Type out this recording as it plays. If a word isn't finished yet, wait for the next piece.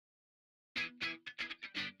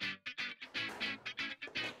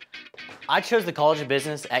I chose the College of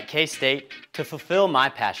Business at K-State to fulfill my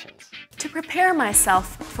passions. To prepare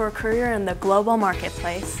myself for a career in the global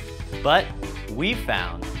marketplace. But we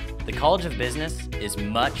found the College of Business is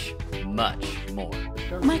much, much more.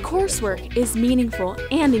 My coursework is meaningful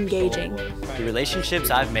and engaging. The relationships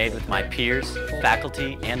I've made with my peers,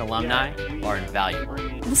 faculty, and alumni are invaluable.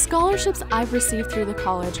 The scholarships I've received through the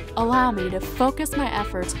college allow me to focus my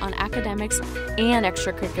efforts on academics and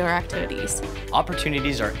extracurricular activities.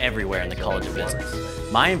 Opportunities are everywhere in the College of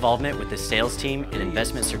Business. My involvement with the sales team and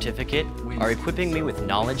investment certificate are equipping me with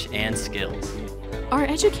knowledge and skills. Our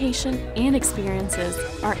education and experiences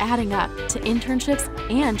are adding up to internships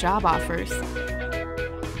and job offers.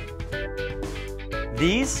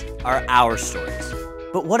 These are our stories.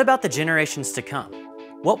 But what about the generations to come?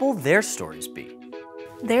 What will their stories be?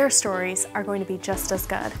 Their stories are going to be just as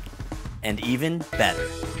good. And even better.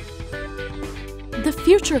 The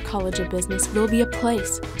future College of Business will be a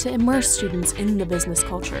place to immerse students in the business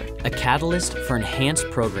culture. A catalyst for enhanced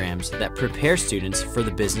programs that prepare students for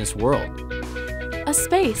the business world. A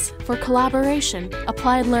space for collaboration,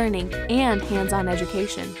 applied learning, and hands-on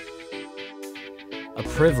education. A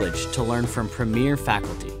privilege to learn from premier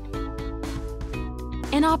faculty.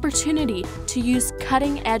 An opportunity to use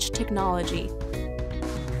cutting-edge technology.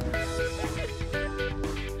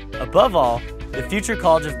 Above all, the future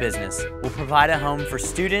College of Business will provide a home for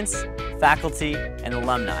students, faculty, and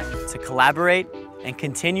alumni to collaborate and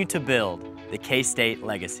continue to build the K-State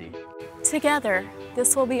legacy. Together,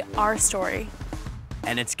 this will be our story.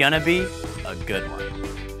 And it's gonna be a good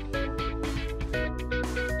one.